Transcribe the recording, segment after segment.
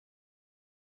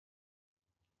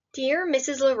Dear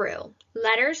Mrs. LaRue,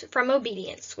 Letters from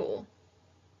Obedience School.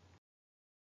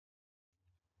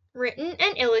 Written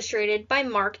and illustrated by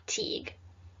Mark Teague.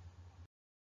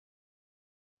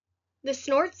 The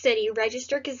Snort City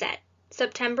Register Gazette,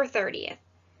 September 30th.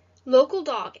 Local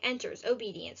dog enters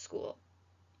obedience school.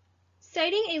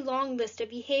 Citing a long list of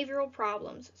behavioral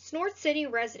problems, Snort City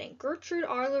resident Gertrude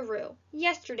R. LaRue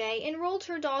yesterday enrolled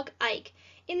her dog Ike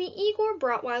in the Igor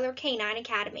Brotweiler Canine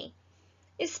Academy.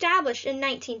 Established in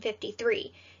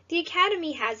 1953, the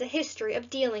academy has a history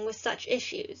of dealing with such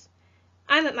issues.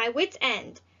 "I'm at my wit's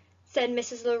end," said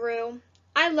Mrs. LaRue.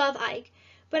 "I love Ike,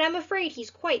 but I'm afraid he's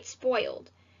quite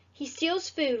spoiled. He steals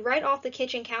food right off the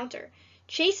kitchen counter,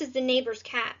 chases the neighbors'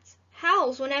 cats,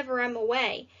 howls whenever I'm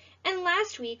away, and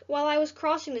last week, while I was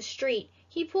crossing the street,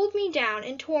 he pulled me down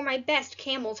and tore my best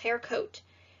camel's hair coat.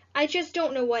 I just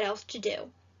don't know what else to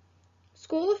do."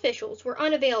 School officials were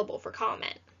unavailable for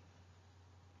comment.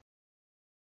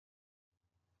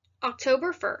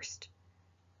 October 1st.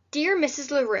 Dear Mrs.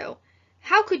 LaRue,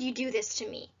 how could you do this to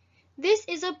me? This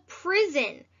is a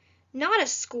prison, not a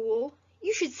school.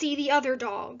 You should see the other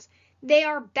dogs. They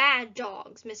are bad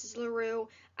dogs, Mrs. LaRue.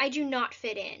 I do not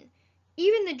fit in.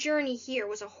 Even the journey here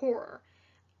was a horror.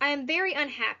 I am very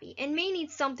unhappy and may need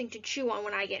something to chew on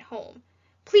when I get home.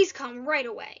 Please come right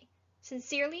away.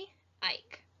 Sincerely,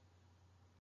 Ike.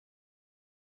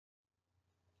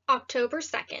 October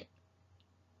 2nd.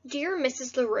 Dear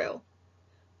Mrs. LaRue,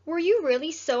 were you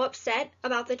really so upset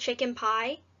about the chicken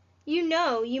pie? You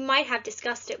know you might have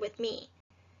discussed it with me.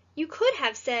 You could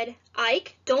have said,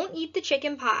 "Ike, don't eat the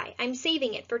chicken pie. I'm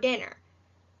saving it for dinner."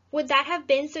 Would that have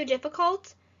been so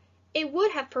difficult? It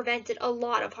would have prevented a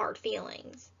lot of hard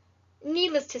feelings.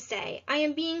 Needless to say, I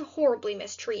am being horribly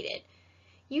mistreated.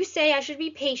 You say I should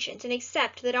be patient and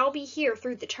accept that I'll be here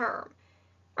through the term.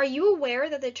 Are you aware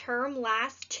that the term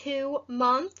lasts 2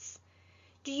 months?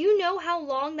 Do you know how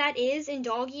long that is in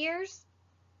dog years?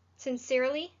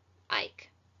 Sincerely, Ike.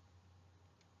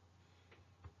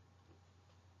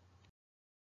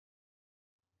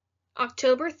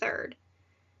 October 3rd.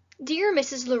 Dear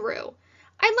Mrs. LaRue,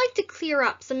 I'd like to clear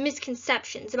up some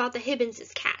misconceptions about the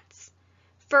Hibbins' cats.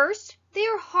 First, they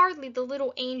are hardly the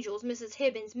little angels Mrs.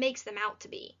 Hibbins makes them out to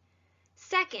be.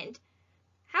 Second,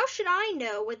 how should I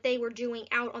know what they were doing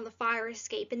out on the fire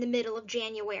escape in the middle of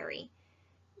January?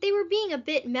 They were being a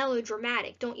bit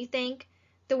melodramatic, don't you think?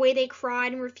 The way they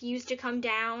cried and refused to come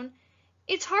down.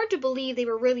 It's hard to believe they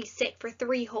were really sick for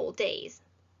 3 whole days.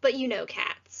 But you know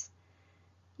cats.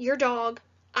 Your dog,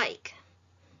 Ike.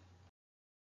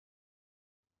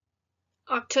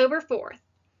 October 4th.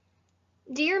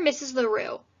 Dear Mrs.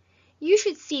 LaRue, you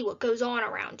should see what goes on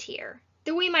around here.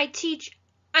 The way my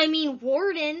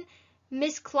warden,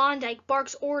 Miss Klondike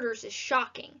barks orders is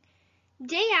shocking.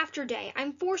 Day after day,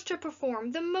 I'm forced to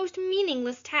perform the most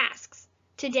meaningless tasks.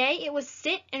 Today it was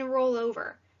sit and roll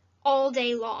over, all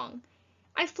day long.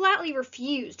 I flatly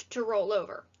refused to roll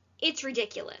over. It's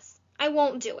ridiculous. I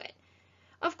won't do it.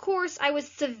 Of course, I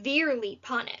was severely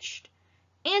punished.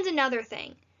 And another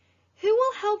thing, who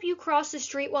will help you cross the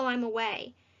street while I'm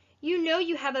away? You know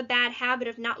you have a bad habit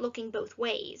of not looking both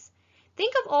ways.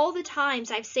 Think of all the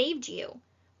times I've saved you.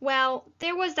 Well,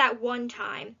 there was that one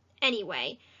time.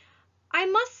 Anyway, I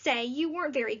must say you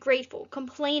weren't very grateful,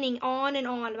 complaining on and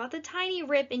on about the tiny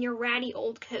rip in your ratty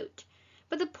old coat.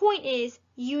 But the point is,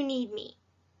 you need me.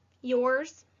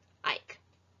 Yours, Ike.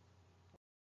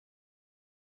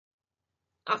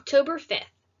 October 5th.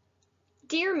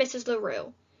 Dear Mrs.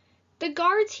 LaRue, the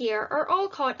guards here are all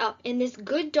caught up in this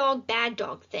good dog, bad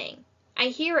dog thing. I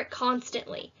hear it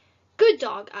constantly. Good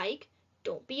dog, Ike.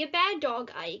 Don't be a bad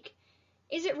dog, Ike.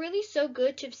 Is it really so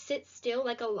good to sit still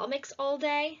like a lummox all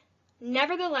day?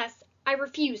 Nevertheless, I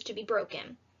refuse to be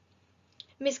broken.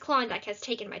 Miss Klondike has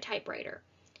taken my typewriter.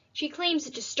 She claims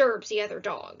it disturbs the other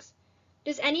dogs.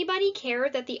 Does anybody care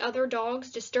that the other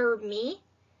dogs disturb me?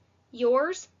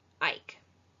 Yours, Ike.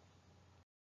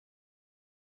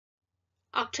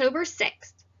 October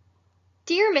 6th.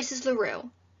 Dear Mrs. LaRue,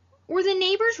 were the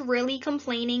neighbors really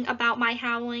complaining about my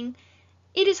howling?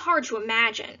 It is hard to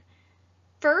imagine.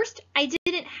 First, I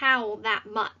didn't howl that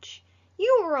much.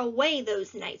 You were away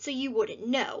those nights, so you wouldn't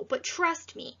know, but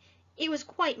trust me, it was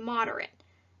quite moderate.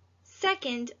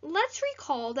 Second, let's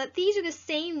recall that these are the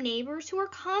same neighbors who are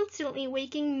constantly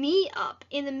waking me up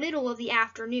in the middle of the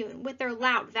afternoon with their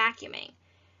loud vacuuming.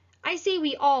 I say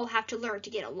we all have to learn to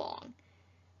get along.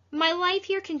 My life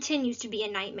here continues to be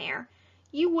a nightmare.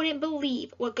 You wouldn't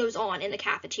believe what goes on in the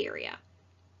cafeteria.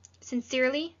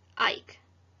 Sincerely, Ike.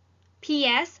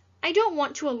 P.S. I don't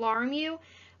want to alarm you,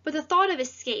 but the thought of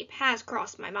escape has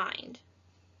crossed my mind.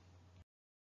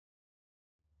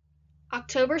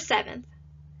 October 7th.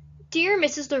 Dear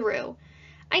Mrs. LaRue,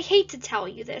 I hate to tell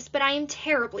you this, but I am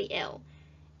terribly ill.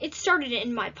 It started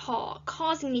in my paw,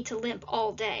 causing me to limp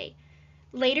all day.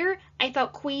 Later, I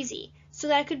felt queasy, so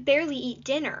that I could barely eat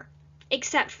dinner,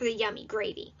 except for the yummy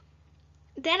gravy.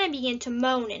 Then I began to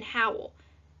moan and howl.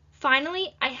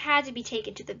 Finally, I had to be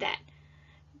taken to the vet.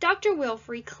 Dr.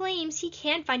 Wilfrey claims he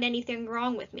can't find anything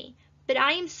wrong with me, but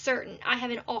I am certain I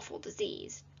have an awful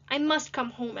disease. I must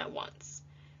come home at once.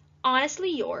 Honestly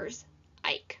yours,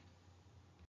 Ike.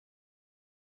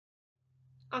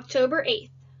 October 8th.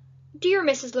 Dear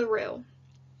Mrs. LaRue,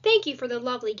 thank you for the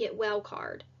lovely get well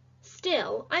card.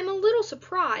 Still, I'm a little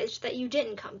surprised that you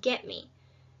didn't come get me.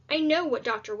 I know what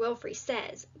Dr. Wilfrey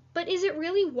says, but is it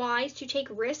really wise to take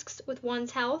risks with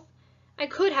one's health? I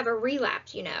could have a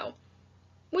relapse, you know.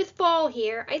 With fall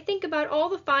here, I think about all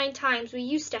the fine times we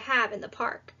used to have in the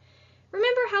park.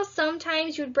 Remember how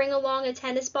sometimes you would bring along a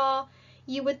tennis ball?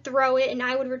 You would throw it and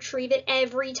I would retrieve it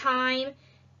every time,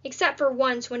 except for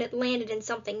once when it landed in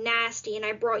something nasty and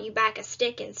I brought you back a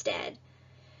stick instead.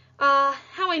 Ah,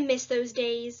 how I miss those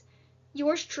days.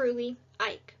 Yours truly,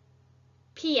 Ike.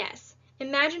 P.S.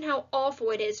 Imagine how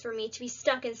awful it is for me to be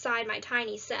stuck inside my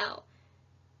tiny cell.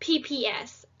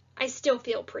 P.P.S. I still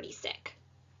feel pretty sick.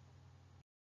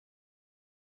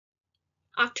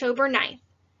 October 9th.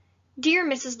 Dear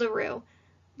Mrs. LaRue,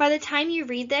 by the time you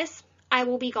read this, I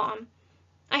will be gone.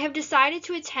 I have decided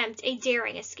to attempt a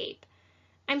daring escape.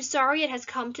 I'm sorry it has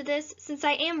come to this, since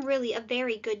I am really a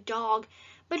very good dog,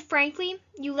 but frankly,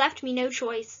 you left me no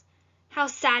choice. How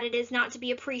sad it is not to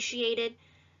be appreciated.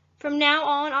 From now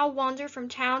on, I'll wander from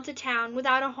town to town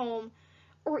without a home,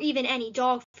 or even any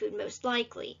dog food most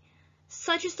likely.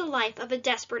 Such is the life of a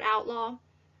desperate outlaw.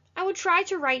 I will try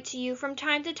to write to you from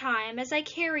time to time as I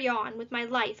carry on with my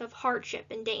life of hardship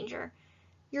and danger.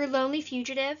 Your lonely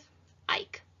fugitive,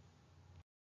 Ike.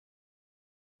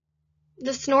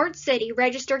 The Snort City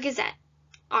Register-Gazette,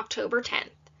 October 10th.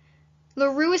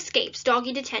 LaRue escapes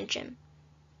doggy detention.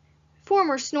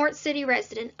 Former Snort City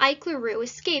resident Ike LaRue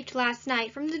escaped last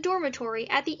night from the dormitory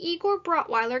at the Igor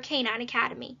Brotweiler Canine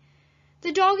Academy.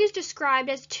 The dog is described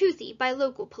as toothy by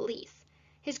local police.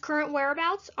 His current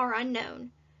whereabouts are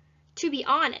unknown. To be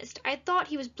honest, I thought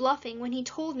he was bluffing when he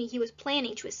told me he was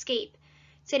planning to escape,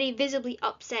 said a visibly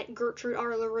upset Gertrude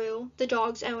R. LaRue, the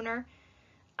dog's owner.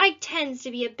 Ike tends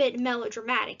to be a bit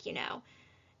melodramatic, you know.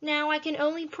 Now I can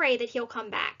only pray that he'll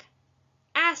come back.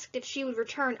 Asked if she would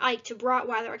return Ike to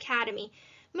Brotweiler Academy,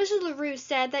 Mrs. LaRue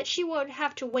said that she would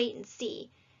have to wait and see.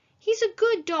 He's a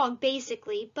good dog,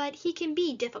 basically, but he can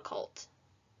be difficult.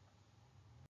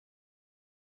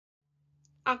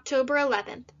 October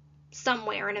 11th.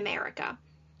 Somewhere in America.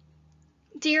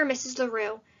 Dear Mrs.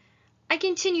 LaRue, I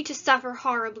continue to suffer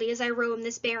horribly as I roam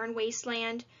this barren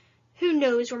wasteland. Who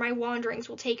knows where my wanderings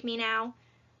will take me now?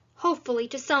 Hopefully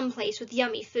to some place with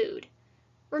yummy food.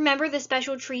 Remember the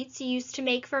special treats you used to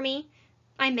make for me?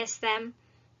 I miss them.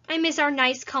 I miss our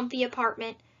nice, comfy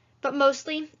apartment, but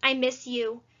mostly I miss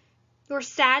you. Your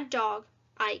sad dog,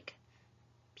 Ike.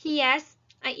 P.S.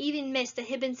 I even miss the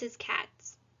Hibbinses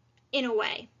cats. In a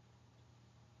way.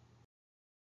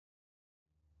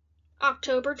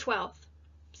 October 12th.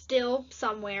 Still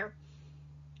somewhere.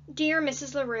 Dear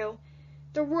Mrs. LaRue,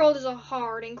 the world is a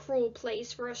hard and cruel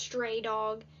place for a stray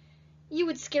dog. You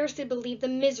would scarcely believe the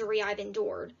misery I've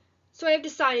endured, so I have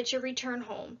decided to return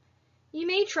home. You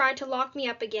may try to lock me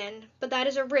up again, but that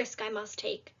is a risk I must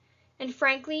take. And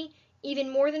frankly, even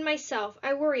more than myself,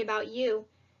 I worry about you.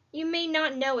 You may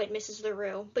not know it, Mrs.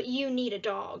 LaRue, but you need a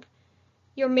dog.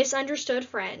 Your misunderstood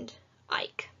friend,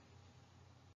 Ike.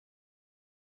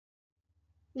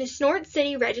 The Snort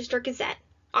City Register-Gazette,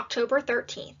 October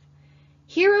 13th.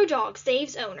 Hero dog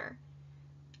saves owner.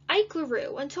 Ike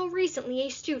LaRue, until recently a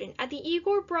student at the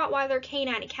Igor Brotweiler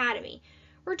Canine Academy,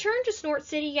 returned to Snort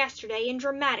City yesterday in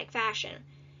dramatic fashion.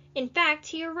 In fact,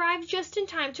 he arrived just in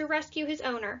time to rescue his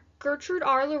owner, Gertrude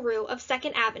R. LaRue of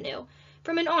 2nd Avenue,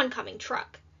 from an oncoming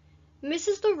truck.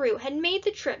 Mrs. LaRue had made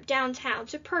the trip downtown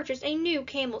to purchase a new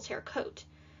camel's hair coat.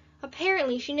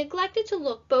 Apparently, she neglected to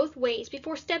look both ways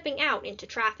before stepping out into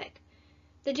traffic.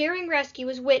 The daring rescue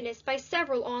was witnessed by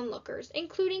several onlookers,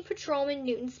 including Patrolman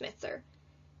Newton Smitzer.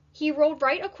 He rolled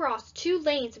right across 2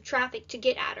 lanes of traffic to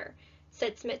get at her,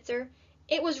 said Smitzer.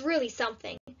 It was really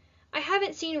something. I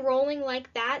haven't seen rolling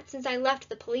like that since I left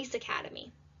the police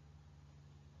academy.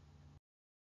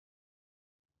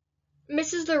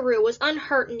 Mrs. LaRue was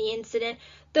unhurt in the incident,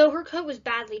 though her coat was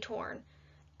badly torn.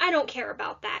 I don't care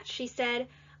about that, she said.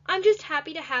 I'm just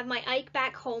happy to have my Ike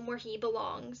back home where he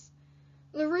belongs.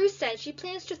 LaRue said she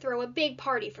plans to throw a big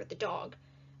party for the dog.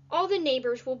 All the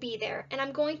neighbors will be there, and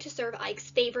I'm going to serve Ike's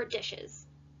favorite dishes.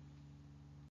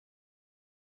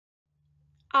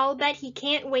 I'll bet he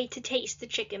can't wait to taste the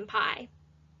chicken pie.